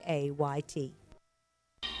KAYT.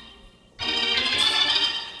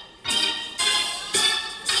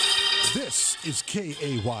 This is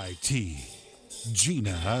KAYT,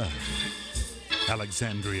 Gina,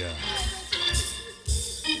 Alexandria.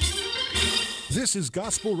 This is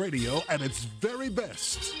gospel radio at its very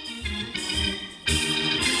best.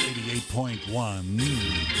 88.1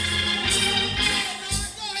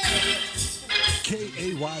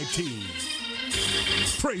 KAYT.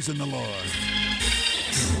 Praising the Lord.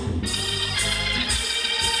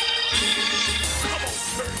 Come on,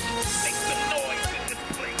 church. Make some noise in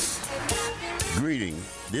this place. Greetings.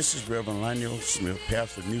 This is Reverend Lionel Smith,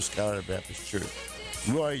 pastor of New Scholar Baptist Church.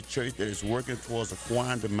 We are a church that is working towards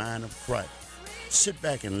acquiring the mind of Christ. Sit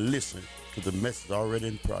back and listen to the message already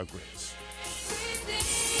in progress.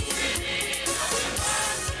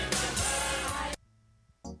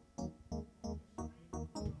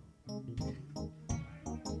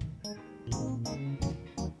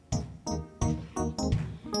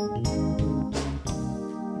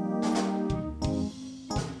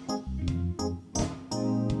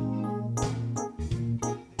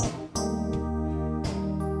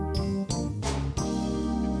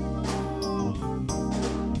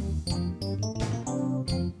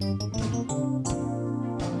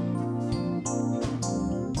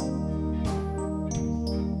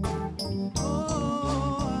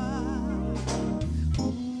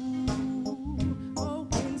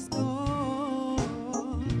 Open stores.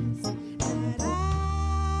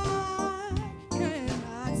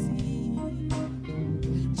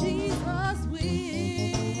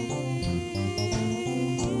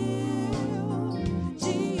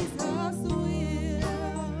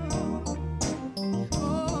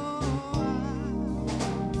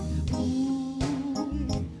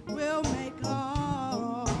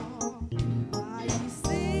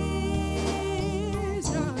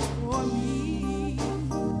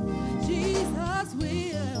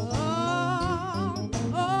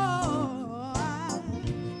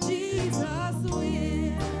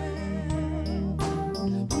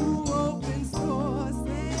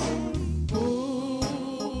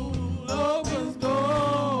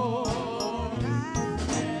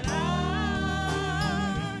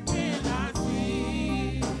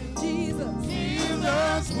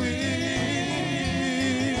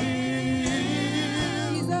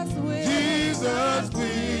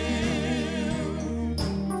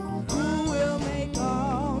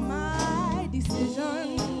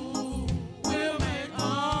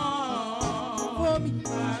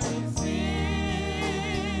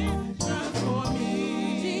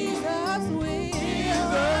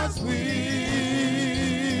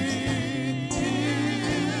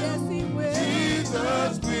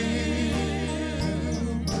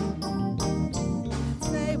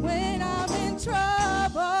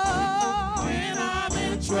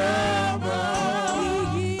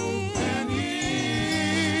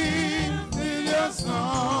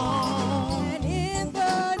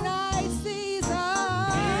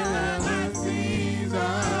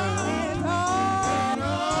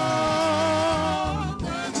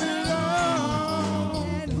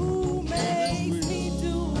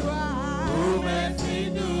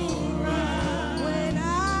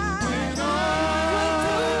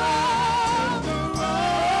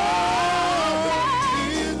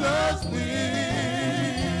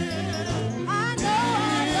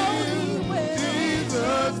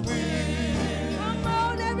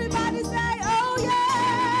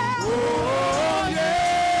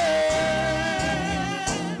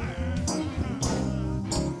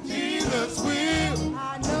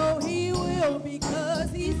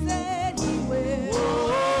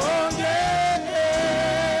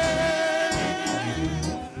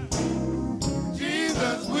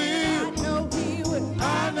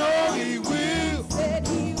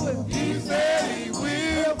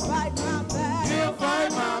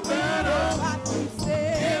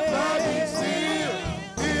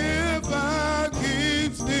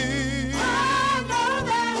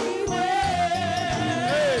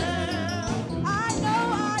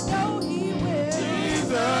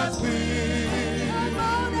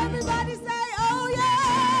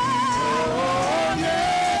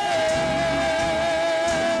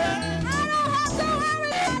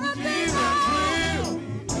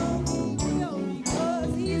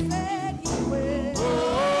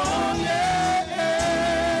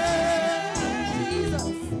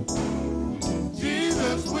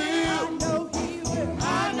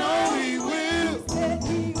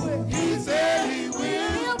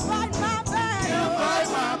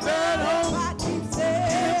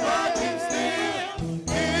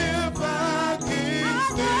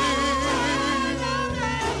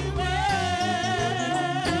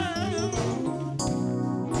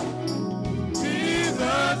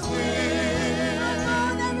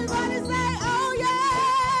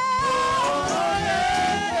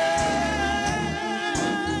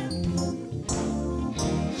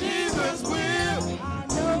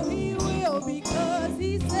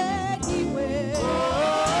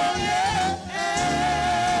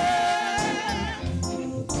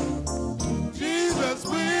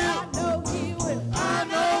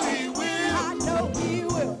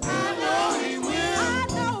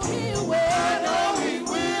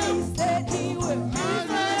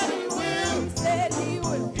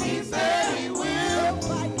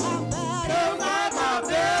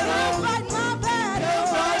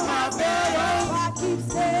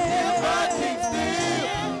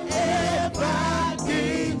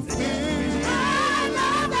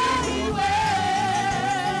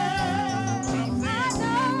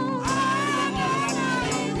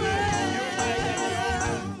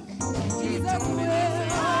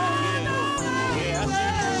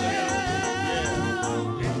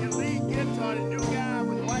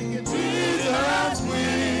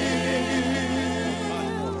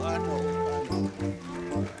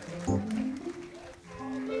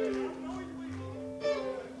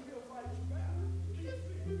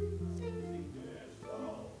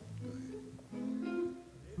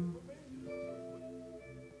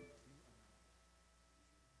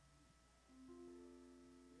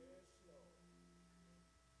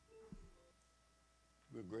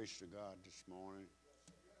 Good gracious to God this morning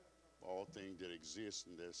for all things that exist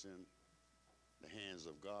and that's in the hands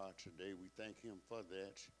of God today. We thank him for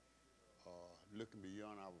that, looking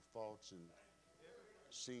beyond our faults and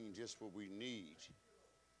seeing just what we need.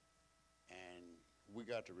 And we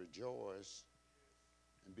got to rejoice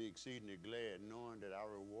and be exceedingly glad knowing that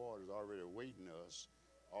our reward is already awaiting us.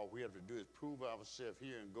 All we have to do is prove ourselves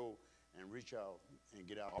here and go and reach out and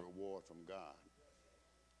get our reward from God.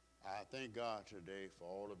 I thank God today for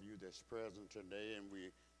all of you that's present today, and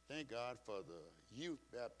we thank God for the youth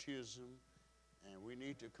baptism, and we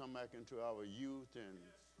need to come back into our youth and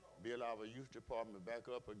build our youth department back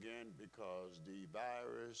up again because the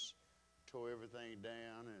virus tore everything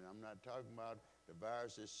down, and I'm not talking about the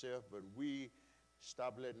virus itself, but we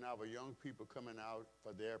stop letting our young people coming out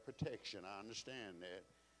for their protection. I understand that.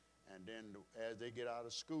 And then as they get out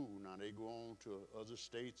of school, now they go on to other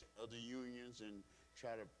states, other unions, and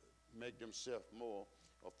try to make themselves more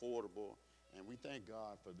affordable. And we thank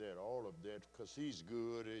God for that, all of that, because he's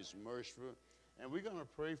good, he's merciful. And we're going to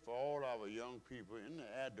pray for all our young people and the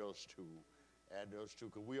adults too,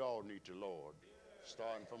 because we all need the Lord.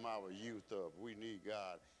 Starting from our youth up, we need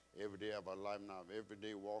God every day of our life now, every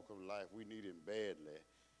day walk of life. We need him badly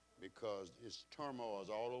because it's turmoil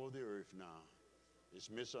all over the earth now. It's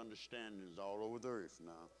misunderstandings all over the earth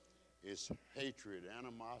now. It's hatred,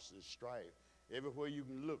 animosity, strife. Everywhere you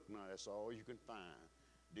can look now, that's all you can find,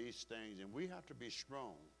 these things. And we have to be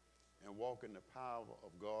strong and walk in the power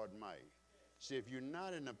of God's might. See, if you're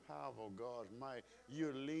not in the power of God's might,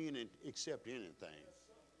 you're lean and accept anything.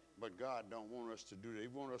 But God don't want us to do that. He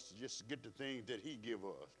wants us to just get the things that he give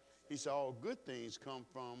us. He said all good things come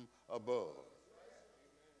from above.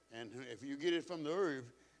 And if you get it from the earth,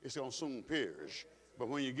 it's going to soon perish. But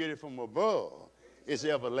when you get it from above, it's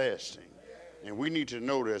everlasting. And we need to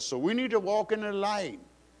know that. So we need to walk in the light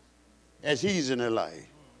as he's in the light.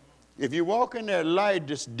 If you walk in that light,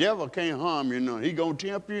 this devil can't harm you none. He going to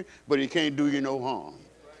tempt you, but he can't do you no harm.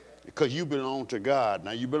 Because you belong to God.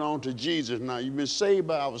 Now you belong to Jesus. Now you've been saved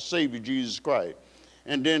by our Savior, Jesus Christ.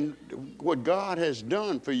 And then what God has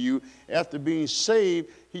done for you after being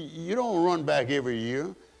saved, you don't run back every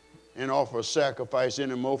year and offer a sacrifice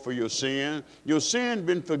anymore for your sin. Your sin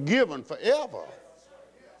been forgiven forever.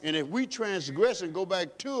 And if we transgress and go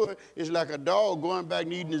back to it, it's like a dog going back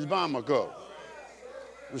and eating his vomit cup.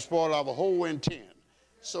 We spoil our whole intent.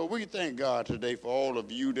 So we thank God today for all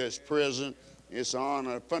of you that's present. It's an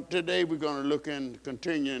honor. Today we're going to look and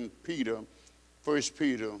continue in Peter, 1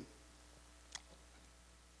 Peter,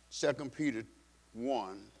 2 Peter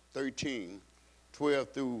 1, 13, 12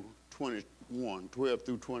 through 21, 12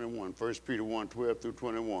 through 21, 1 Peter 1, 12 through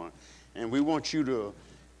 21. And we want you to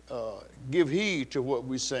give heed to what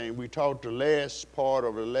we're saying. We talked the last part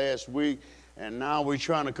of the last week, and now we're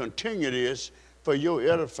trying to continue this for your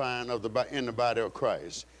edifying of in the body of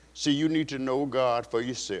Christ. See, you need to know God for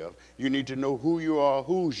yourself. You need to know who you are,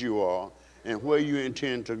 whose you are, and where you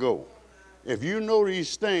intend to go. If you know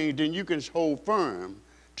these things, then you can hold firm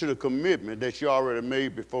to the commitment that you already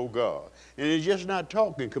made before God. And it's just not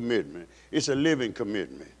talking commitment. It's a living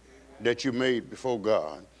commitment that you made before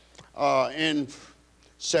God. In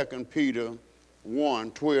 2 Peter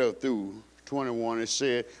 1, 12 through 21, it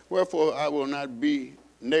said, "Wherefore I will not be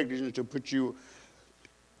negligent to put you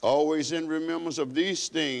always in remembrance of these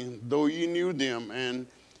things, though ye knew them, and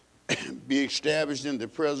be established in the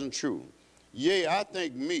present truth. Yea, I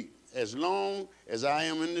think meet, as long as I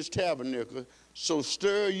am in this tabernacle, so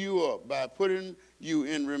stir you up by putting you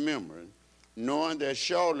in remembrance, knowing that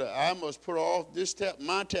surely I must put off this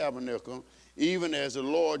my tabernacle, even as the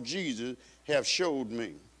Lord Jesus hath showed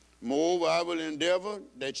me. Moreover, I will endeavor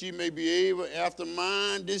that ye may be able, after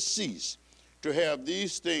mine decease, to have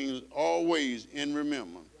these things always in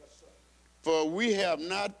remembrance. For we have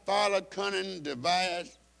not followed cunning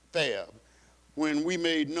devised fab, when we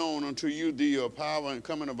made known unto you the power and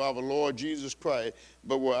coming of our Lord Jesus Christ,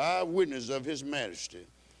 but were eyewitnesses of his majesty.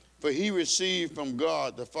 For he received from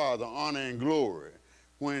God the Father honor and glory,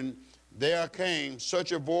 when there came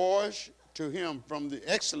such a voice to him from the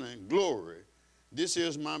excellent glory, This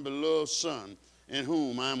is my beloved Son, in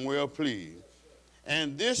whom I am well pleased.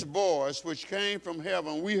 And this voice which came from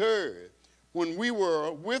heaven we heard when we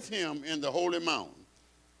were with him in the holy mountain.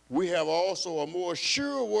 We have also a more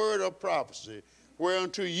sure word of prophecy,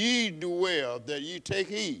 whereunto ye do well that ye take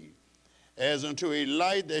heed, as unto a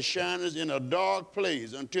light that shineth in a dark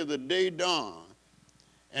place until the day dawn,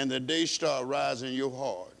 and the day star rise in your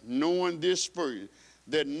heart, knowing this first,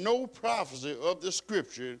 that no prophecy of the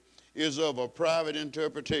Scripture is of a private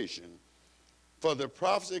interpretation. For the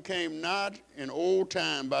prophecy came not in old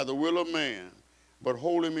time by the will of man, but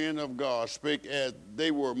holy men of God spake as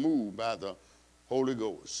they were moved by the Holy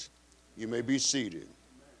Ghost. You may be seated.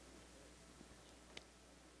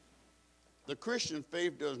 The Christian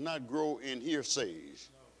faith does not grow in hearsays,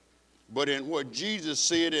 but in what Jesus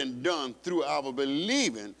said and done through our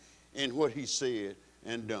believing in what he said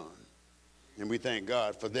and done. And we thank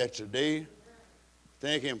God for that today.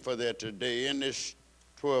 Thank him for that today. In this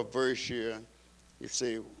 12th verse here, you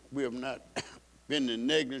say, we have not been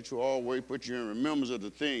negligent to always put you in remembrance of the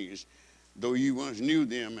things, though you once knew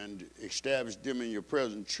them and established them in your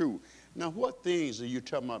present truth. Now, what things are you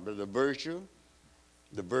talking about? The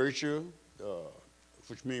virtue,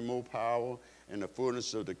 which means more power, and the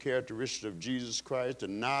fullness of the characteristics of Jesus Christ, the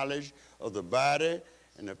knowledge of the body,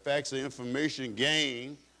 and the facts of information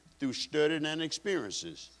gained through studying and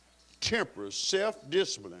experiences, temperance,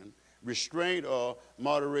 self-discipline, restraint or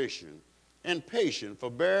moderation, and patience,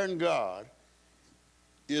 forbearing. God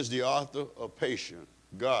is the author of patience,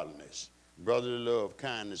 godliness, brotherly love,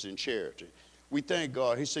 kindness, and charity. We thank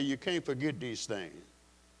God. He said you can't forget these things.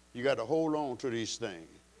 You got to hold on to these things.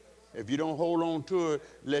 If you don't hold on to it,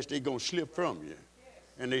 lest they're going to slip from you.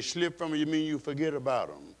 And they slip from you, mean you forget about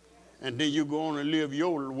them. And then you go on and live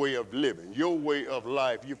your way of living, your way of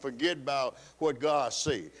life. You forget about what God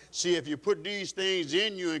said. See, if you put these things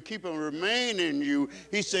in you and keep them remain in you,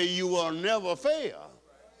 he said you will never fail.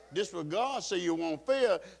 This is what God said you won't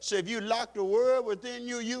fail. So if you lock the word within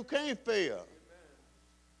you, you can't fail.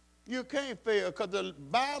 You can't fail because the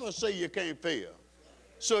Bible says you can't fail.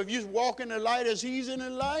 So if you walk in the light as he's in the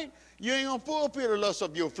light, you ain't going to fulfill the lust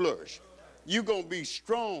of your flesh. You're going to be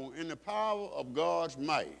strong in the power of God's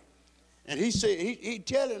might. And he said, he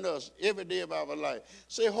telling us every day of our life,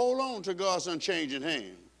 say, hold on to God's unchanging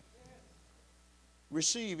hand.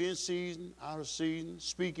 Receive in season, out of season,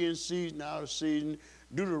 speak in season, out of season.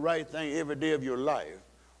 Do the right thing every day of your life.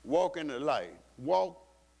 Walk in the light. Walk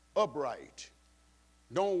upright.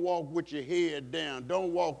 Don't walk with your head down.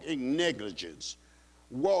 Don't walk in negligence.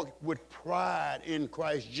 Walk with pride in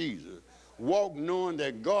Christ Jesus. Walk knowing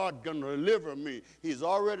that God going to deliver me. He's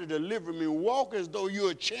already delivered me. Walk as though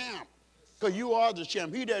you're a champ, because you are the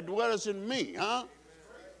champ. He that dwelleth in me,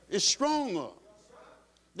 is stronger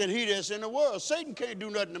than he that's in the world. Satan can't do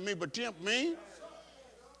nothing to me but tempt me.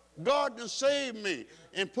 God done saved me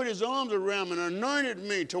and put his arms around me and anointed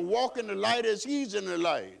me to walk in the light as he's in the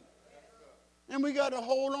light. And we got to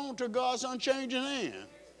hold on to God's unchanging hand.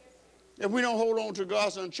 If we don't hold on to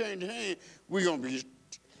God's unchanging hand, we're going to be,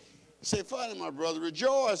 say, Father, my brother,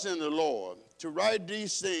 rejoice in the Lord. To write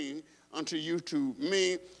these things unto you, to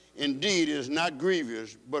me, indeed, is not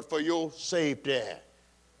grievous, but for your safety.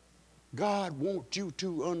 God wants you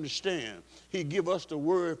to understand. He give us the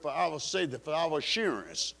word for our safety, for our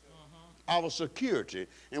assurance, our security.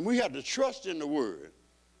 And we have to trust in the word.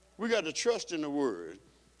 We got to trust in the word.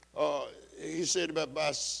 He said about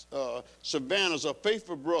by Savannah's a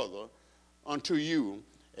faithful brother unto you,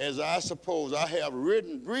 as I suppose I have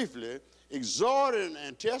written briefly, exhorting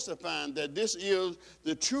and testifying that this is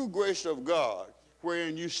the true grace of God,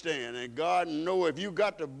 wherein you stand. And God know if you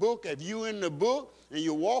got the book, if you in the book, and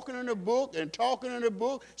you're walking in the book and talking in the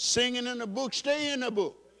book, singing in the book, stay in the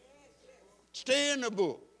book. Stay in the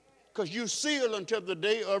book, because you sealed until the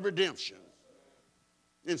day of redemption.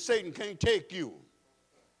 And Satan can't take you.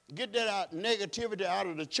 Get that negativity out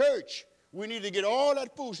of the church. We need to get all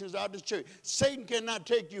that foolishness out of the church. Satan cannot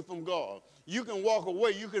take you from God. You can walk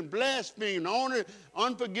away. You can blaspheme. The only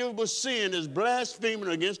unforgivable sin is blaspheming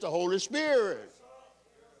against the Holy Spirit.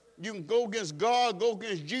 You can go against God, go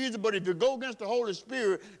against Jesus, but if you go against the Holy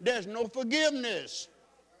Spirit, there's no forgiveness.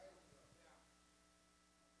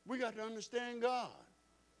 We got to understand God.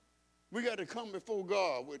 We got to come before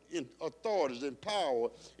God with authorities and power.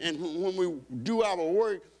 And when we do our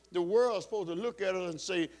work, the world's supposed to look at us and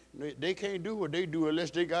say, they can't do what they do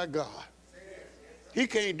unless they got God. He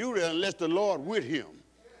can't do that unless the Lord with him.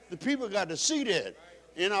 The people got to see that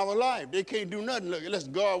in our life. They can't do nothing unless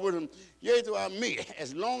God with them. Yea, though I meet,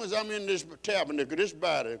 as long as I'm in this tabernacle, this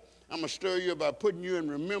body, I'm going to stir you up by putting you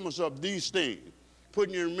in remembrance of these things,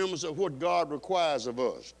 putting you in remembrance of what God requires of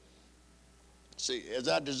us. See, as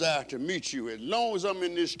I desire to meet you, as long as I'm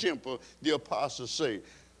in this temple, the apostles say,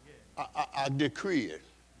 I decree it.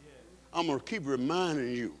 I'm going to keep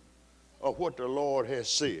reminding you of what the Lord has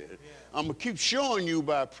said. I'm going to keep showing you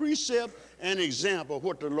by precept and example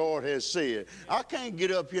what the Lord has said. I can't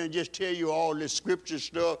get up here and just tell you all this scripture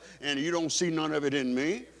stuff and you don't see none of it in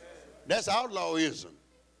me. That's outlawism.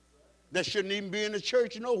 That shouldn't even be in the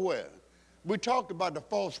church nowhere. We talked about the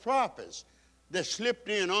false prophets that slipped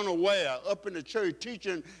in unaware up in the church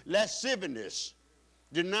teaching lasciviousness,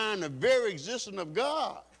 denying the very existence of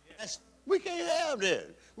God. We can't have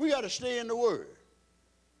that. We got to stay in the Word.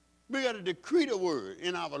 We got to decree the Word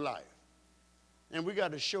in our life. And we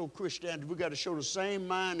got to show Christianity. We got to show the same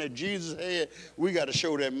mind that Jesus had. We got to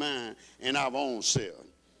show that mind in our own self.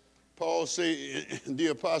 Paul said, the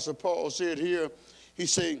Apostle Paul said here, he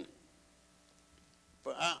said,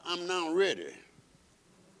 "For I'm now ready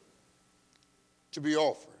to be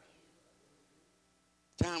offered.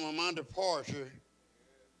 Time of my departure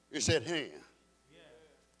is at hand.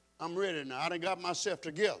 I'm ready now. I done got myself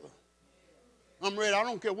together. I'm ready. I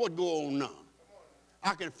don't care what go on now.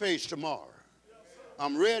 I can face tomorrow.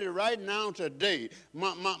 I'm ready right now today.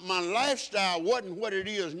 My lifestyle wasn't what it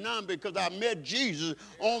is now because I met Jesus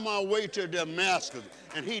on my way to Damascus.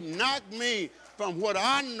 And he knocked me from what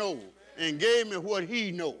I know and gave me what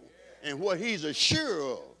he knows and what he's assured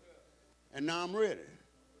of. And now I'm ready.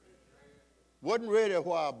 Wasn't ready a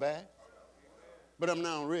while back, but I'm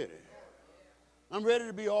now ready. I'm ready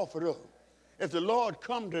to be offered up. If the Lord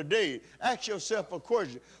come today, ask yourself a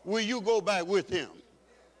question. Will you go back with him?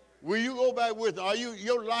 Will you go back with him? Are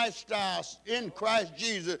your lifestyle in Christ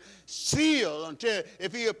Jesus sealed until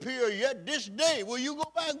if he appears yet this day, will you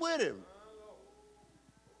go back with him?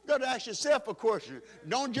 You got to ask yourself a question.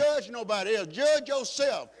 Don't judge nobody else. Judge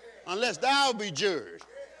yourself unless thou be judged.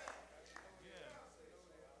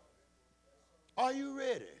 Are you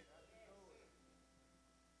ready?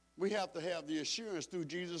 We have to have the assurance through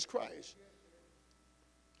Jesus Christ.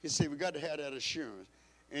 He said we got to have that assurance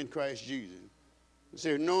in Christ Jesus. He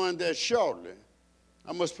said, knowing that shortly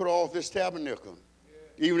I must put off this tabernacle,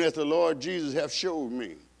 even as the Lord Jesus hath showed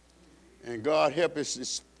me. And God help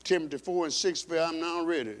us, Timothy 4 and 6, for I'm now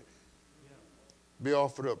ready. Be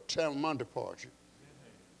offered up. Time of my departure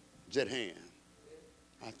is at hand.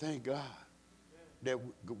 I thank God that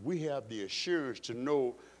we have the assurance to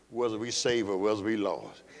know whether we saved or whether we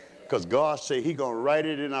lost. Because God said he's going to write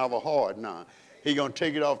it in our heart now. He's going to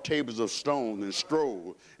take it off tables of stone and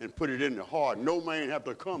scroll and put it in the heart. No man have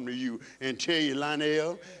to come to you and tell you,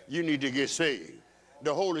 Lionel, you need to get saved.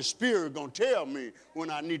 The Holy Spirit going to tell me when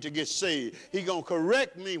I need to get saved. He's going to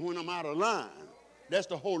correct me when I'm out of line. That's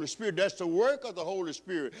the Holy Spirit. That's the work of the Holy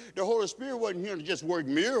Spirit. The Holy Spirit wasn't here to just work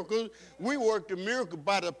miracles. We work the miracle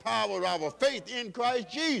by the power of our faith in Christ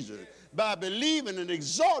Jesus, by believing and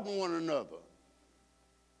exalting one another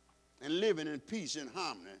and living in peace and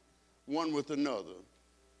harmony one with another.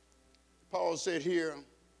 Paul said here,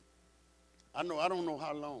 I don't know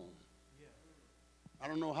how long. I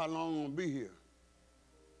don't know how long I'm going to be here.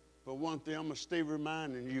 But one thing, I'm going to stay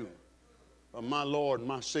reminding you of my Lord and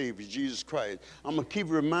my Savior, Jesus Christ. I'm going to keep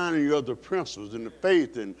reminding you of the principles and the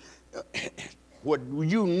faith and what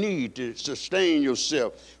you need to sustain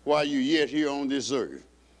yourself while you're yet here on this earth.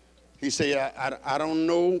 He said, I don't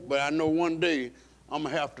know, but I know one day I'm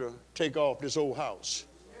going to have to take off this old house.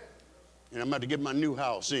 And I'm going to get my new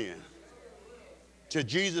house in. Till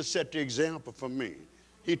Jesus set the example for me.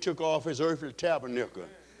 He took off his earthly tabernacle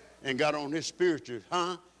and got on his spiritual,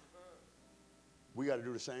 We got to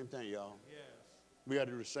do the same thing, y'all. Yes. We got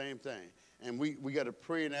to do the same thing. And we got to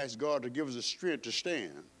pray and ask God to give us the strength to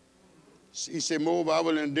stand. He said, moreover, I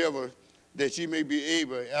will endeavor that ye may be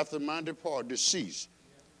able, after my depart, to cease.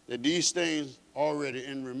 That these things already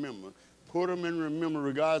in remembrance. Put them in remembrance,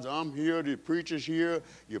 regardless. I'm here, the preacher's here,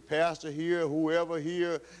 your pastor here, whoever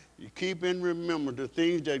here. You keep in remembrance the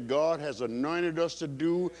things that God has anointed us to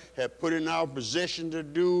do, have put in our possession to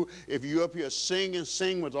do. If you're up here singing,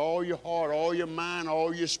 sing with all your heart, all your mind,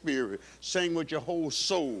 all your spirit. Sing with your whole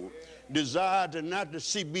soul. Desire to not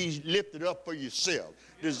to be lifted up for yourself.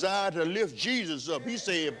 Desire to lift Jesus up. He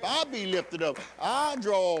said, if I be lifted up, I'll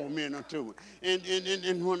draw all men unto me.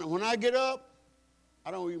 And when I get up, I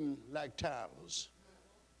don't even like titles.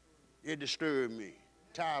 It disturbed me.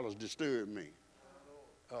 Titles disturb me.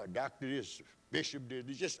 Doctor this, bishop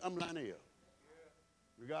this. I'm Lionel.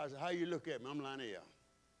 Regardless of how you look at me, I'm Lionel.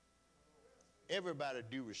 Everybody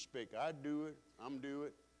do respect. I do it. I'm do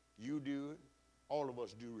it. You do it. All of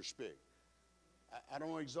us do respect. I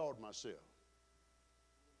don't exalt myself.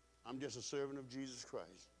 I'm just a servant of Jesus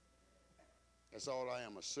Christ. That's all I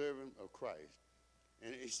am, a servant of Christ.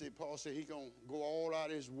 And he said, Paul said he's going to go all out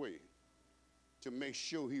his way to make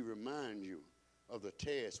sure he reminds you of the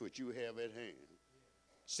task which you have at hand.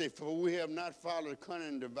 Say, for we have not followed cunning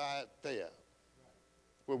and divide theft,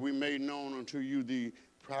 where we made known unto you the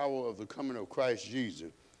power of the coming of Christ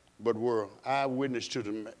Jesus, but were eyewitness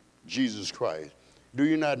to Jesus Christ. Do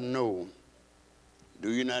you not know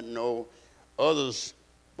others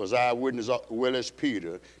was eyewitness as well as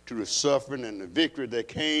Peter to the suffering and the victory that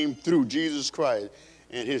came through Jesus Christ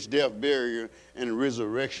and his death, burial, and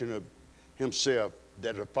resurrection of himself,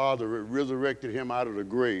 that the Father resurrected him out of the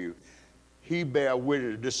grave. He bear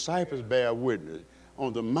witness, the disciples bear witness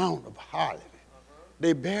on the Mount of Olives.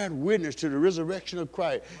 They bear witness to the resurrection of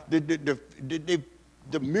Christ,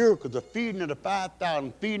 the miracles, the feeding of the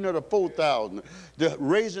 5,000, feeding of the 4,000, the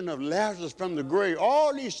raising of Lazarus from the grave,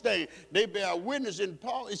 all these things, they bear witness. And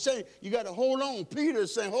Paul is saying, you got to hold on. Peter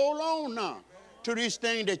is saying, hold on now to these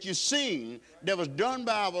things that you've seen that was done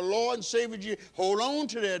by our Lord and Savior Jesus. Hold on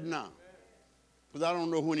to that now. Because I don't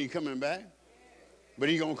know when he's coming back. But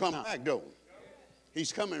he's going to come back, though.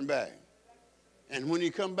 He's coming back. And when he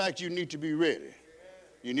come back, you need to be ready.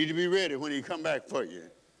 You need to be ready when he come back for you.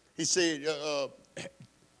 He said,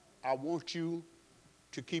 I want you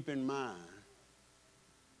to keep in mind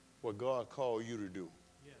what God called you to do.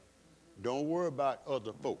 Yeah. Don't worry about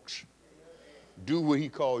other folks. Do what he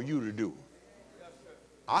called you to do.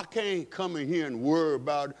 I can't come in here and worry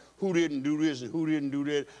about who didn't do this and who didn't do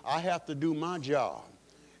that. I have to do my job.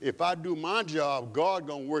 If I do my job, God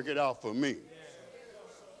gonna work it out for me.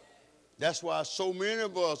 That's why so many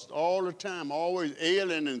of us all the time always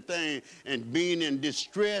ailing and things and being in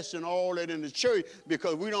distress and all that in the church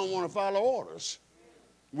because we don't want to follow orders.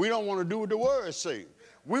 We don't want to do what the word says.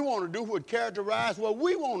 We want to do what characterizes what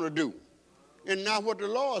we want to do and not what the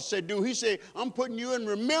Lord said do. He said, I'm putting you in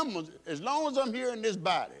remembrance as long as I'm here in this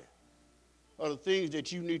body of the things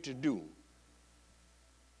that you need to do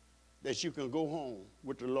that you can go home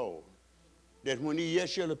with the Lord. That when he yet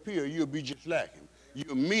shall appear, you'll be just like him.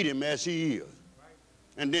 You'll meet him as he is.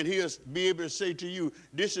 And then he'll be able to say to you,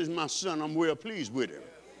 this is my son, I'm well pleased with him.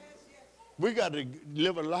 We got to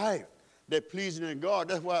live a life that's pleasing in God.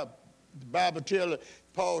 That's why the Bible tells us,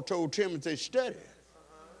 Paul told Timothy, study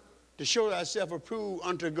to show thyself approved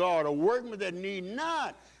unto God, a workman that need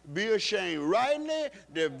not be ashamed, rightly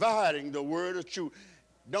dividing the word of truth.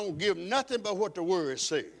 Don't give nothing but what the word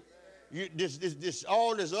says.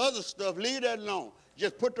 All this other stuff, leave that alone.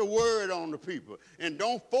 Just put the word on the people and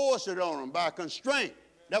don't force it on them by constraint.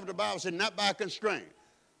 That's what the Bible said, not by constraint.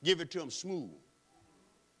 Give it to them smooth,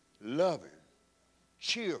 loving,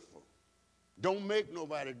 cheerful. Don't make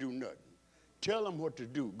nobody do nothing. Tell them what to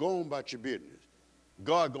do. Go on about your business.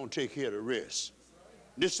 God gonna take care of the rest.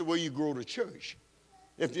 This is the way you grow the church.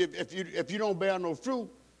 If you don't bear no fruit,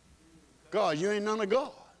 God, you ain't none of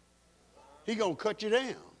God. He gonna cut you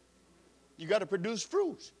down. You got to produce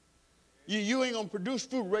fruits. You ain't going to produce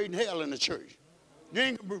fruit raising hell in the church. You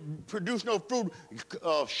ain't going to produce no fruit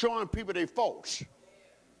showing people their faults.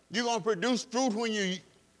 You're going to produce fruit when you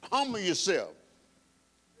humble yourself.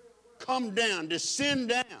 Come down, descend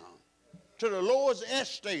down to the lowest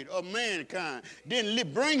estate of mankind.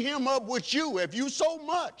 Then bring him up with you. If you so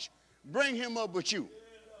much, bring him up with you.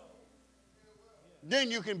 Then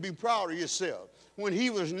you can be proud of yourself. When he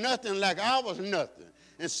was nothing like I was nothing.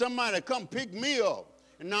 And somebody come pick me up.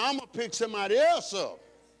 And now I'm going to pick somebody else up.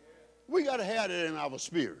 We got to have that in our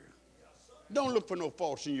spirit. Don't look for no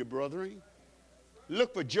faults in your brethren.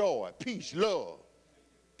 Look for joy, peace, love,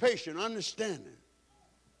 patience, understanding,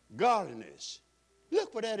 godliness.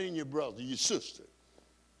 Look for that in your brother, your sister.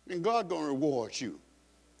 And God going to reward you.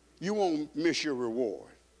 You won't miss your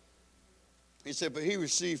reward. He said, but he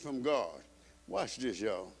received from God. Watch this,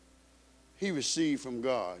 y'all. He received from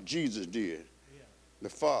God, Jesus did, the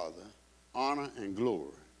Father, honor and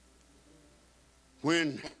glory.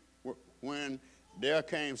 When there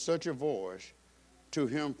came such a voice to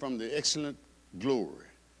him from the excellent glory,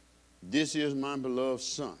 this is my beloved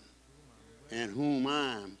Son, in whom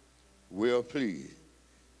I am well pleased.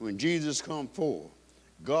 When Jesus come forth,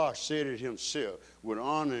 God said it himself with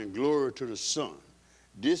honor and glory to the Son.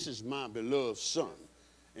 This is my beloved Son,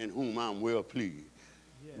 in whom I'm well pleased.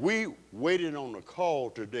 Yeah. We waited on the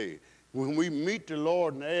call today. When we meet the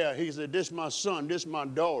Lord in the air, he said, this is my son, this is my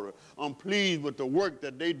daughter. I'm pleased with the work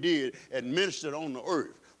that they did and ministered on the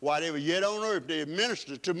earth. While they were yet on earth, they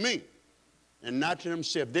ministered to me and not to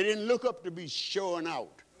themselves. They didn't look up to be showing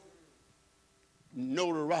out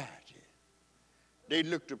notoriety. They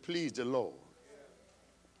looked to please the Lord.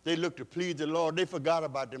 They looked to please the Lord. They forgot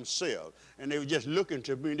about themselves, and they were just looking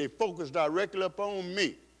to me. They focused directly upon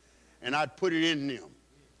me, and I'd put it in them.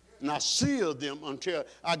 And I sealed them until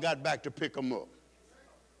I got back to pick them up.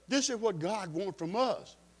 This is what God wants from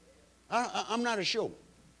us. I'm not a show.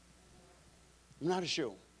 I'm not a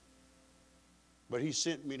show. But he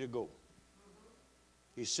sent me to go.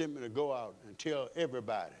 He sent me to go out and tell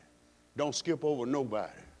everybody. Don't skip over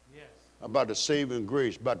nobody. Yes. About the saving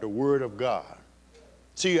grace, about the word of God.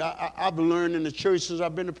 See, I've learned in the church since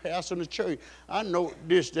I've been a pastor in the church. I know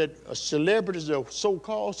this, that celebrities, the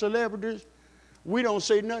so-called celebrities, we don't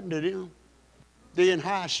say nothing to them. They're in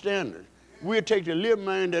high standards. We'll take the little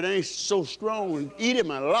man that ain't so strong and eat him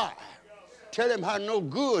alive. Tell him how no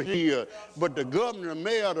good he is. But the governor, the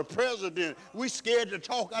mayor, the president, we scared to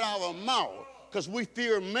talk out our mouth because we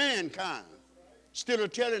fear mankind. Instead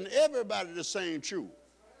of telling everybody the same truth.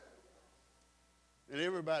 And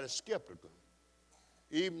everybody's skeptical.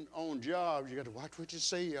 Even on jobs, you got to watch what you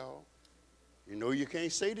say, y'all. You know you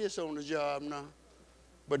can't say this on the job now.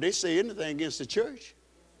 But they say anything against the church.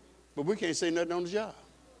 But we can't say nothing on the job.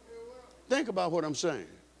 Think about what I'm saying.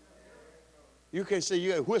 You can't say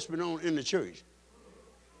you got whispering on in the church.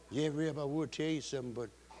 Yeah, Reb, I would tell you something, but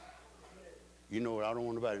you know what? I don't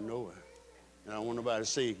want nobody to know it. And I don't want nobody to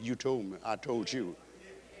say, you told me, I told you.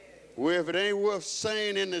 Well, if it ain't worth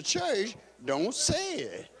saying in the church, don't say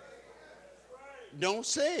it. Don't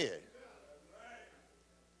say it.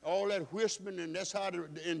 All that whispering, and that's how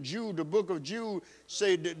in Jude, the book of Jude,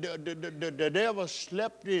 say the devil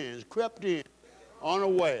crept in,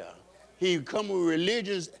 unaware. He come with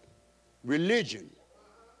religion.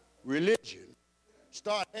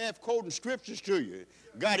 Start half quoting scriptures to you,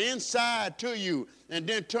 got inside to you, and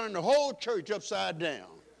then turned the whole church upside down.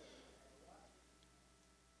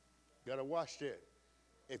 Got to watch that.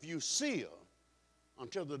 If you seal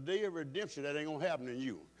until the day of redemption, that ain't going to happen in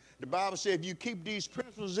you. The Bible says if you keep these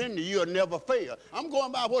principles in you, you'll never fail. I'm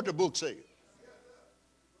going by what the book says.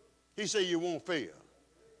 He said you won't fail.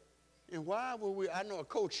 And why would we? I know a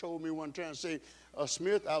coach told me one time, say,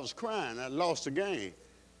 Smith, I was crying. I lost the game.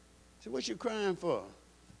 He said, what you crying for?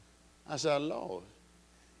 I said, I lost.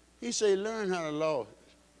 He said, learn how to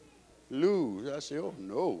lose. I said, oh,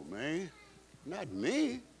 no, man, not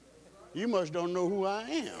me. You must don't know who I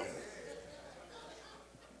am.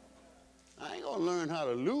 I ain't going to learn how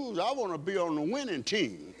to lose. I want to be on the winning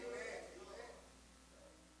team.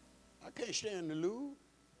 I can't stand to lose.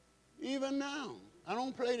 Even now, I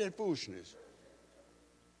don't play that foolishness.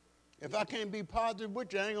 If I can't be positive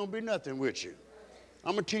with you, I ain't going to be nothing with you.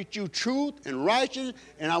 I'm going to teach you truth and righteousness,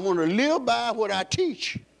 and I want to live by what I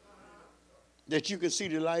teach, that you can see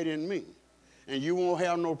the light in me. And you won't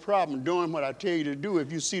have no problem doing what I tell you to do.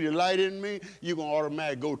 If you see the light in me, you're going to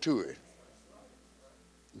automatically go to it.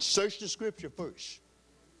 Search the scripture first.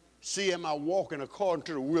 See, am I walking according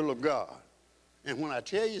to the will of God? And when I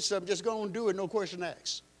tell you something, just go and do it, no question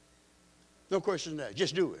asked. No question asked,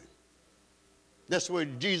 just do it. That's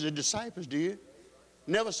what Jesus' disciples did.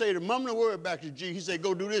 Never say the mumble word back to Jesus. He said,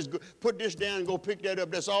 go do this, go, put this down and go pick that up.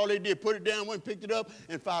 That's all they did, put it down, went, picked it up,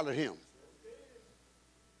 and followed him.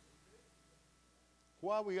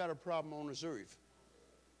 Why we got a problem on this earth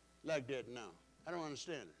like that now? I don't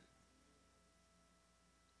understand it.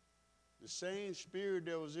 The same spirit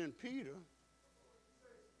that was in Peter,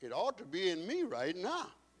 it ought to be in me right now,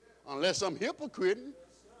 unless I'm hypocriting.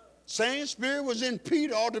 Same spirit was in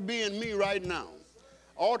Peter, ought to be in me right now.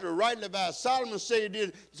 Ought to rightly by Solomon say,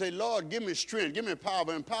 Lord, give me strength, give me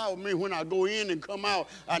power, empower me when I go in and come out,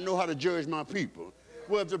 I know how to judge my people.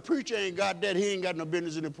 Well, if the preacher ain't got that, he ain't got no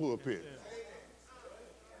business in the pulpit.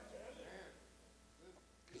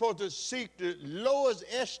 Supposed to seek the lowest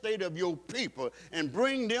estate of your people and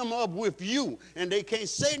bring them up with you, and they can't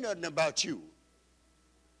say nothing about you.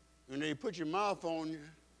 And they put your mouth on you.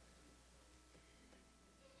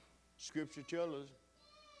 Scripture tells us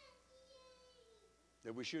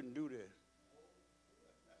that we shouldn't do that.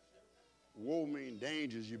 Woe means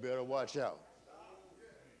dangers, you better watch out.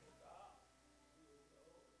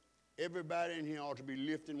 Everybody in here ought to be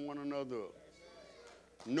lifting one another up.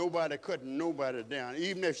 Nobody cutting nobody down.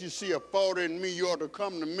 Even if you see a fault in me, you ought to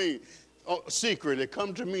come to me secretly.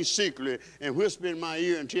 Come to me secretly and whisper in my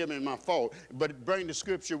ear and tell me my fault. But bring the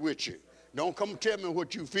scripture with you. Don't come tell me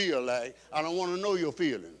what you feel like. I don't want to know your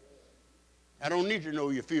feeling. I don't need to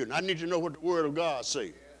know your feeling. I need to know what the Word of God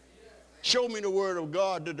says. Show me the Word of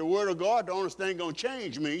God, that the Word of God, the only thing going to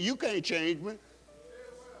change me. You can't change me.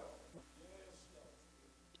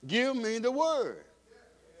 Give me the Word.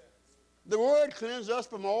 The Word cleanses us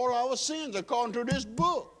from all our sins according to this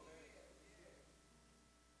book.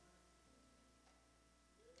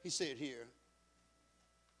 He said here,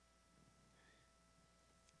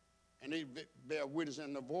 and they bear witness,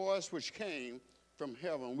 and the voice which came from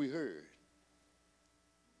heaven we heard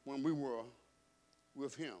when we were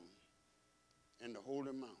with him in the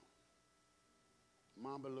holy mount.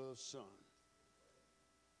 My beloved Son,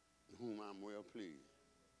 in whom I'm well pleased.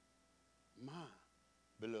 My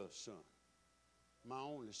beloved Son, my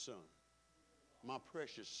only Son, my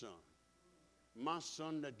precious Son, my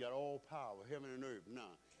Son that got all power, heaven and earth now,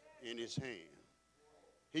 in his hand.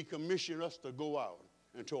 He commissioned us to go out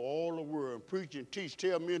into all the world and preach and teach,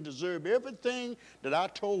 tell men to deserve everything that I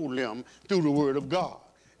told them through the Word of God.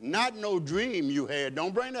 Not no dream you had.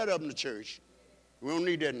 Don't bring that up in the church. We don't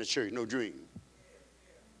need that in the church, no dream.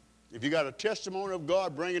 If you got a testimony of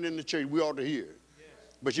God, bring it in the church. We ought to hear it.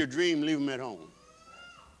 But your dream, leave them at home.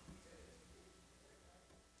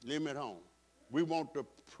 Leave them at home. We want the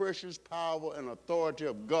precious power and authority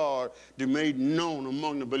of God to be made known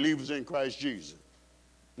among the believers in Christ Jesus,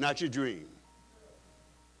 not your dream.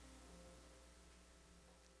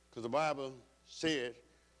 Because the Bible said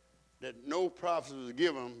that no prophecy was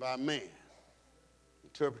given by man,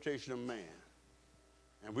 interpretation of man.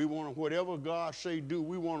 And we want to, whatever God say do,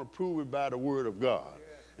 we want to prove it by the word of God.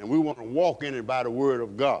 And we want to walk in it by the word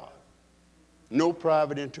of God. No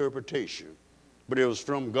private interpretation, but it was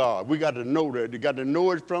from God. We got to know that. We got to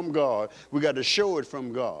know it from God. We got to show it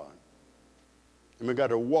from God. And we got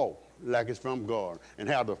to walk like it's from God and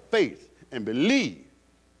have the faith and believe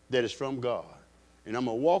that it's from God. And I'm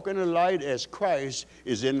going to walk in the light as Christ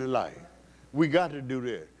is in the light. We got to do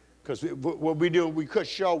that. Because what we do, we cut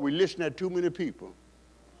short, we listen to too many people.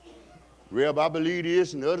 Reb, I believe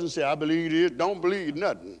this, and the others say, I believe this. Don't believe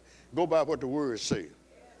nothing. Go by what the words say.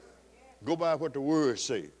 Go by what the words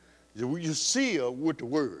say. You seal with the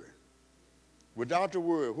word. Without the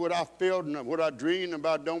word, what I felt and what I dreamed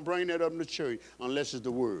about, don't bring that up in the church unless it's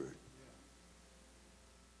the word.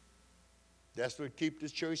 That's what keeps the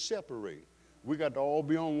church separate. We got to all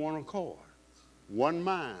be on one accord. One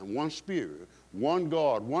mind, one spirit, one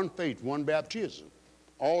God, one faith, one baptism.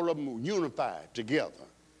 All of them unified together.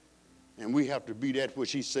 And we have to be that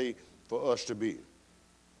which he say for us to be.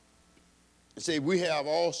 He say, we have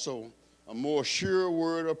also a more sure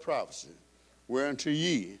word of prophecy, whereunto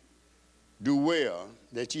ye do well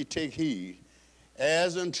that ye take heed,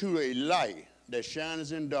 as unto a light that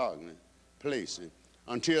shines in darkness places,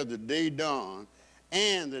 until the day dawn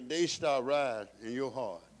and the day star rise in your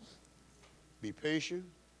heart. Be patient,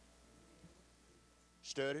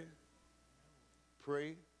 study,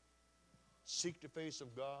 pray, seek the face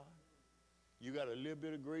of God. You got a little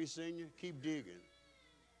bit of grace in you, keep digging,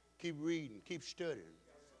 keep reading, keep studying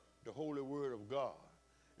the holy word of God.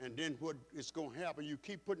 And then what is going to happen, you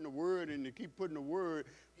keep putting the word in, you keep putting the word,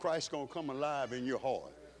 Christ's going to come alive in your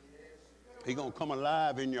heart. He's going to come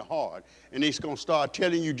alive in your heart, and he's going to start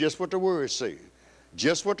telling you just what the word says.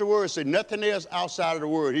 Just what the word says. Nothing else outside of the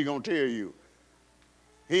word he's going to tell you.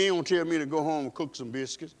 He ain't going to tell me to go home and cook some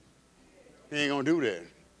biscuits. He ain't going to do that.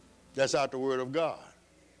 That's out the word of God.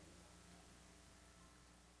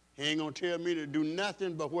 He ain't going to tell me to do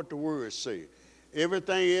nothing but what the word says.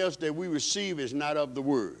 Everything else that we receive is not of the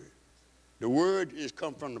word. The word is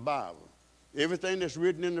come from the Bible. Everything that's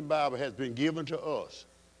written in the Bible has been given to us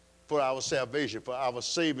for our salvation, for our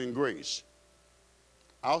saving grace.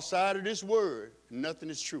 Outside of this word, nothing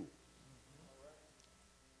is true.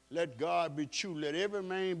 Let God be true. Let every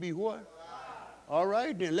man be what? All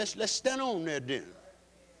right then, let's stand on that then.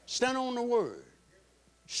 Stand on the word.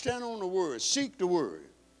 Stand on the word. Seek the word.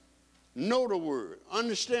 Know the word.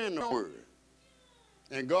 Understand the word.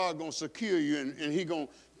 And God going to secure you, and he going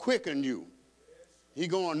to quicken you. He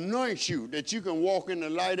going to anoint you that you can walk in the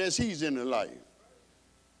light as he's in the light.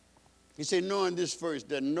 He said, knowing this first,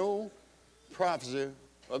 that no prophecy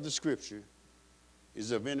of the scripture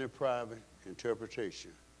is of any private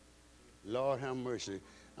interpretation. Lord have mercy.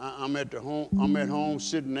 I'm at home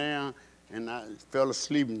sitting down, and I fell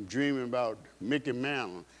asleep and dreaming about Mickey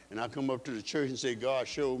Mantle. And I come up to the church and say, God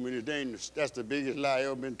showed me this. That's the biggest lie I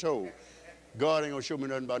ever been told. God ain't going to show me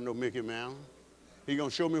nothing about no Mickey Mantle. He's going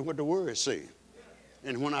to show me what the word say.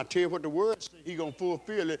 And when I tell you what the word say, he's going to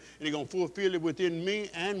fulfill it, and he's going to fulfill it within me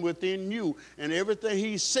and within you. And everything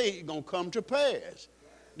he say is going to come to pass.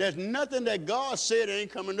 There's nothing that God said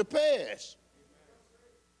ain't coming to pass.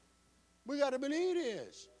 We got to believe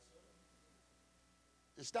this.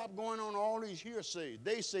 And stop going on all these hearsays.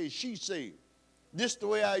 They say, she say. This the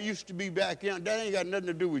way I used to be back then. That ain't got nothing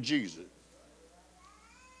to do with Jesus.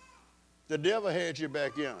 The devil had you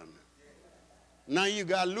back yonder. Now you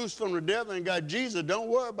got loose from the devil and got Jesus. Don't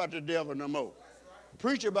worry about the devil no more.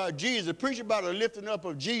 Preach about Jesus. Preach about the lifting up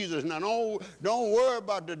of Jesus. Now don't worry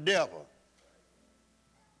about the devil.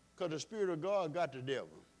 Because the Spirit of God got the devil.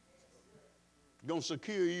 Going to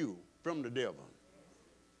secure you from the devil.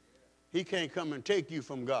 He can't come and take you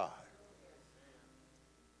from God.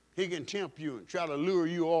 He can tempt you and try to lure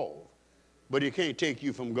you off. But he can't take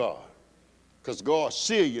you from God. Because God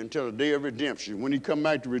seal you until the day of redemption, when he come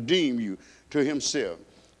back to redeem you to himself.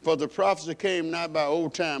 For the prophecy came not by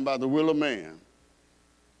old time, by the will of man,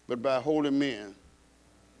 but by holy men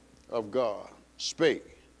of God, spake,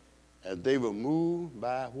 and they were moved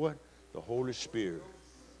by what? The Holy Spirit.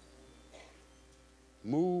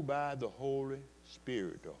 Moved by the Holy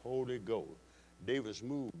Spirit, the Holy Ghost. They was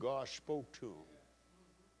moved. God spoke to them.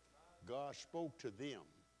 God spoke to them.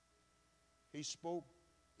 He spoke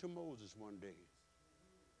to Moses one day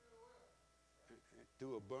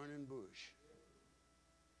through a burning bush.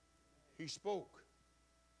 He spoke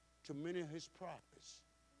to many of his prophets.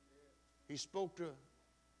 He spoke to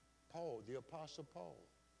Paul, the Apostle Paul,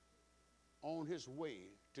 on his way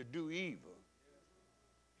to do evil.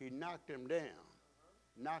 He knocked him down,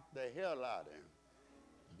 knocked the hell out of him,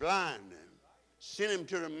 blinded him, sent him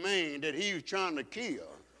to the man that he was trying to kill.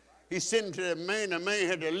 He sent him to the man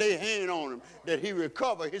had to lay hand on him that he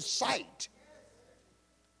recover his sight.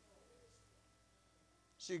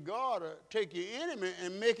 See, God will take your enemy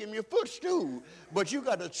and make him your footstool, but you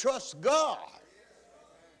got to trust God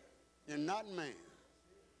and not man.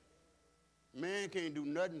 Man can't do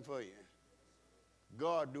nothing for you.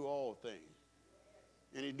 God do all things.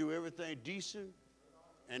 And he do everything decent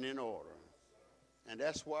and in order. And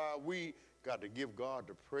that's why we got to give God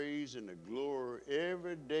the praise and the glory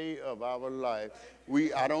every day of our life.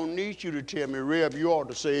 I don't need you to tell me, Reb, you ought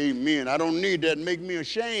to say amen. I don't need that. Make me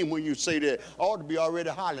ashamed when you say that. I ought to be already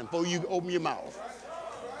hollering before you open your mouth.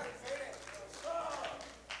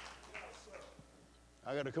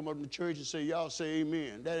 I got to come up to the church and say, y'all say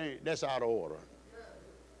amen. That's out of order.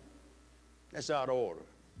 That's out of order.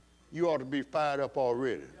 You ought to be fired up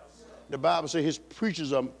already. The Bible says his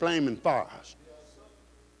preachers are flaming fires.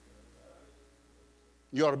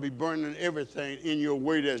 You ought to be burning everything in your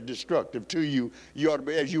way that's destructive to you. You ought to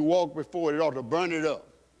be, as you walk before it, ought to burn it up.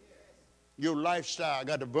 Your lifestyle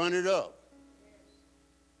got to burn it up.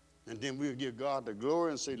 And then we'll give God the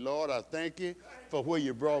glory and say, Lord, I thank you for where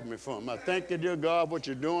you brought me from. I thank you, dear God, what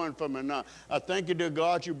you're doing for me now. I thank you, dear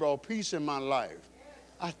God, you brought peace in my life.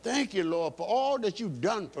 I thank you, Lord, for all that you've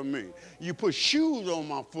done for me. You put shoes on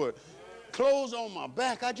my foot, clothes on my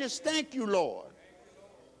back. I just thank you, Lord.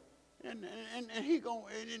 And he going,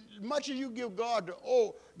 and much as you give God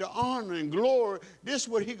the honor and glory, this is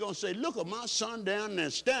what he gonna say. Look at my son down there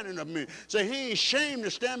standing up me. Say he ain't ashamed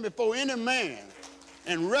to stand before any man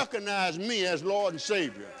and recognize me as Lord and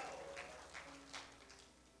Savior.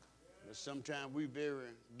 But sometimes we very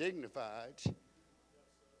dignified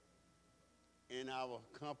in our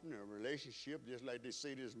company or relationship, just like they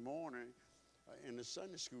say this morning in the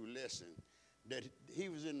Sunday school lesson, that he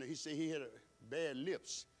said he had bad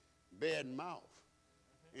lips, bad mouth.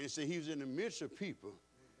 And he said he was in the midst of people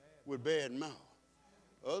with bad mouth.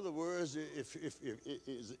 Other words,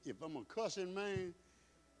 if I'm a cussing man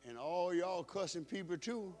and all y'all cussing people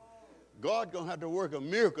too, God gonna have to work a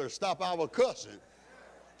miracle to stop our cussing.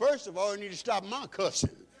 First of all, he need to stop my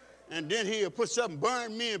cussing. And then he'll put something,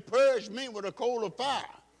 burn me and purge me with a coal of fire.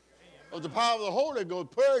 Of the power of the Holy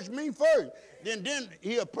Ghost, purge me first. Then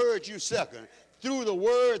he'll purge you second. Through the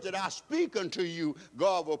words that I speak unto you,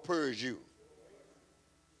 God will purge you.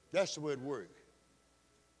 That's the way it works.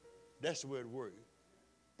 That's the way it works.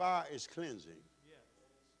 Fire is cleansing.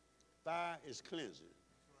 Fire is cleansing.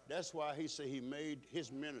 That's why he said he made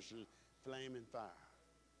his ministers flaming fire.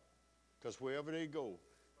 Because wherever they go,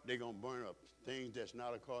 they're going to burn up things that's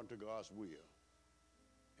not according to God's will.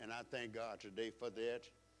 And I thank God today for that.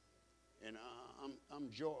 And I'm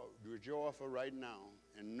joyful right now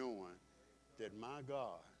in knowing that my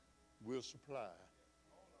God will supply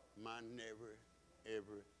my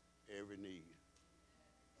every need.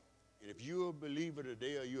 And if you're a believer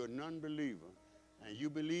today or you're a non-believer, and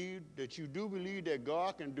you believe that you do believe that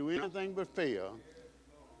God can do anything but fail,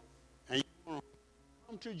 and you want to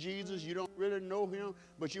come to Jesus, you don't really know him,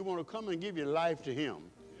 but you want to come and give your life to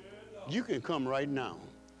him, you can come right now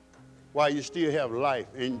while you still have life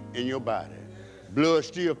in your body. Blood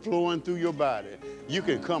still flowing through your body. You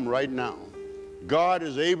can come right now. God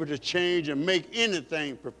is able to change and make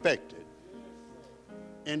anything perfected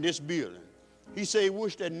in this building. He said he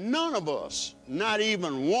wished that none of us, not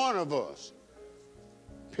even one of us,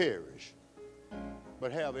 perish,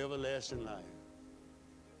 but have everlasting life.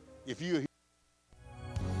 If you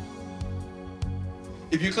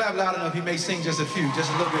clap loud enough, he may sing just a few,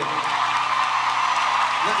 just a little bit.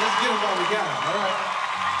 Let's get him while we got him, all right?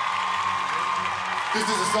 This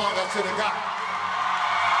is a song I should have got.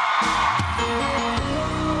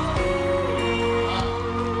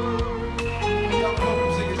 Y'all can help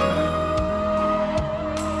him sing it tonight.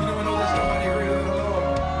 Anyone know there's nobody greater than the Lord?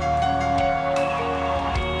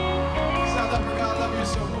 South Africa, I love you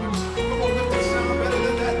so much. Come on, lift this sound better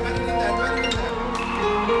than that, better than that, better than that.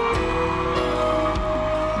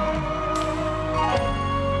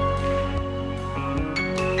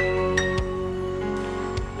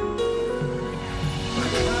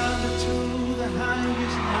 To the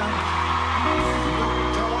highest mountain,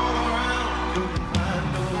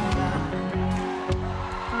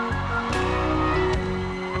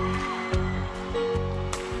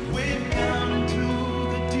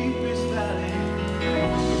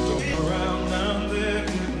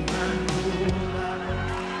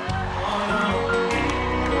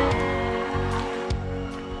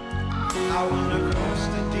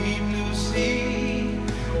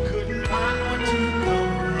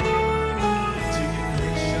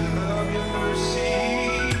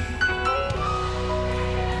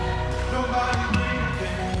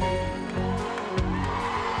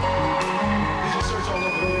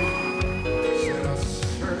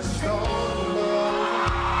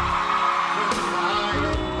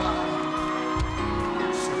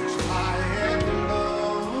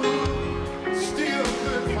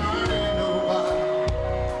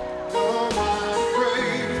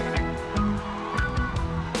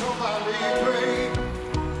 great.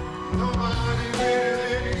 Nobody greater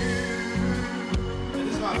than you. And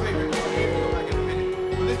this is my favorite part. We'll come back in a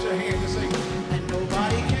minute. But lift your hands and say, and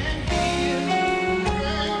nobody can heal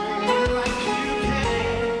like you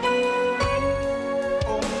can.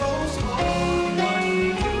 Oh, most holy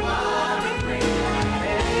one, you are the great I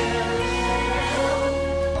am.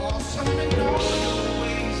 Awesome in all your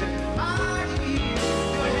ways and mighty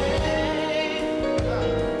in your hand.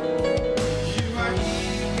 You are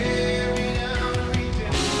he carried out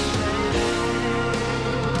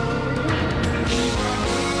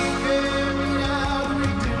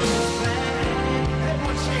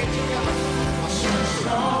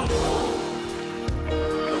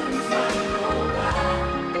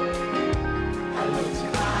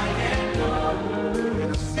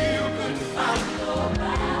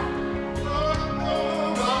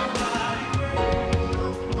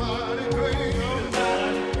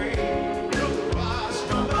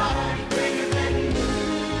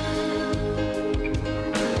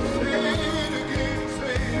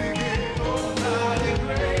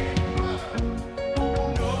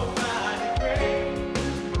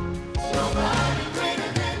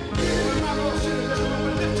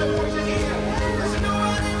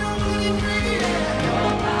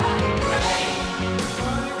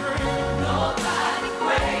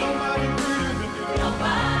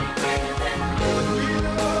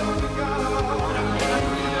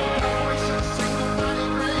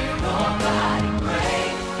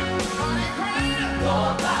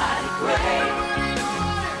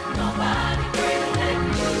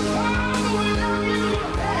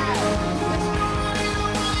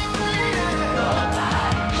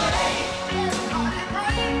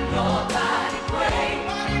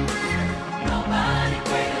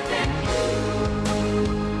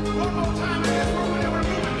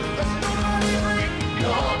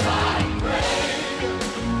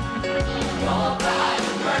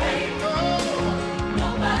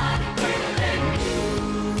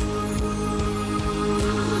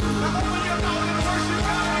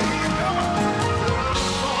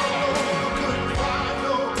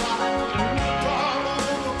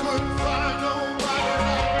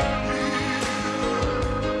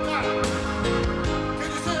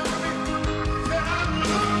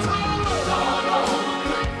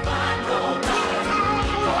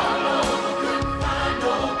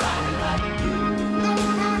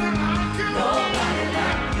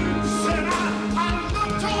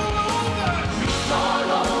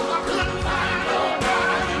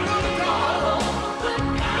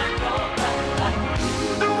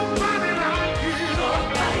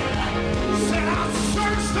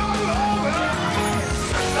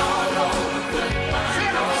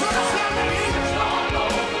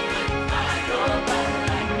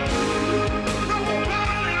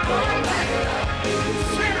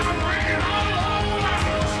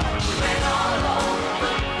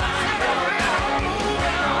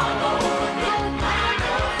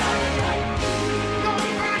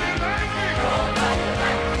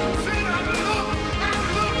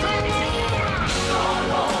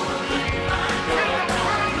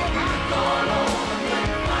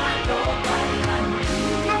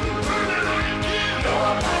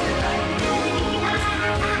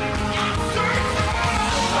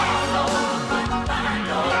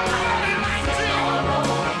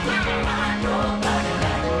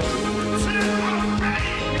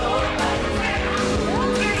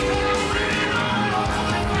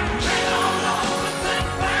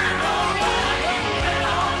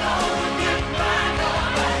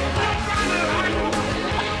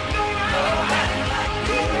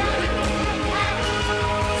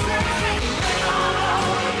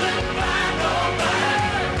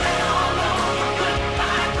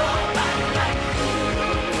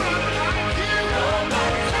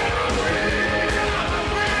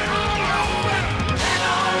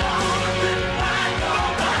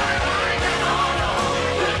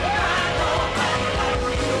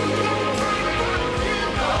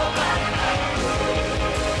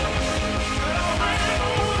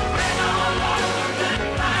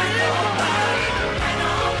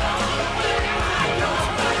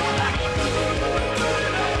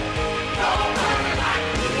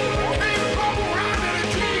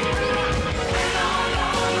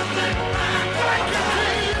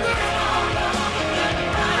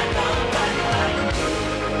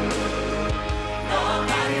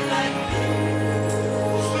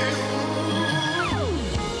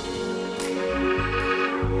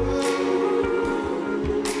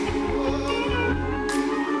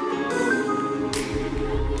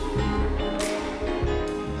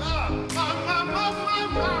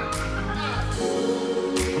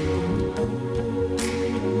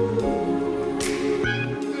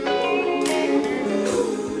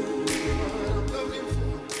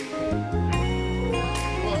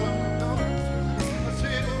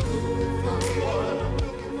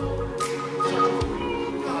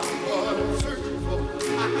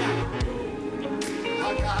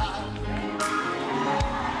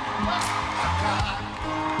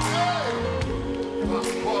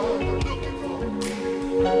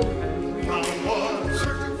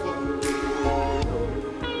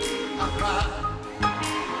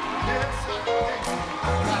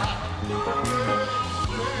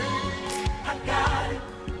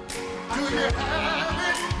Yeah.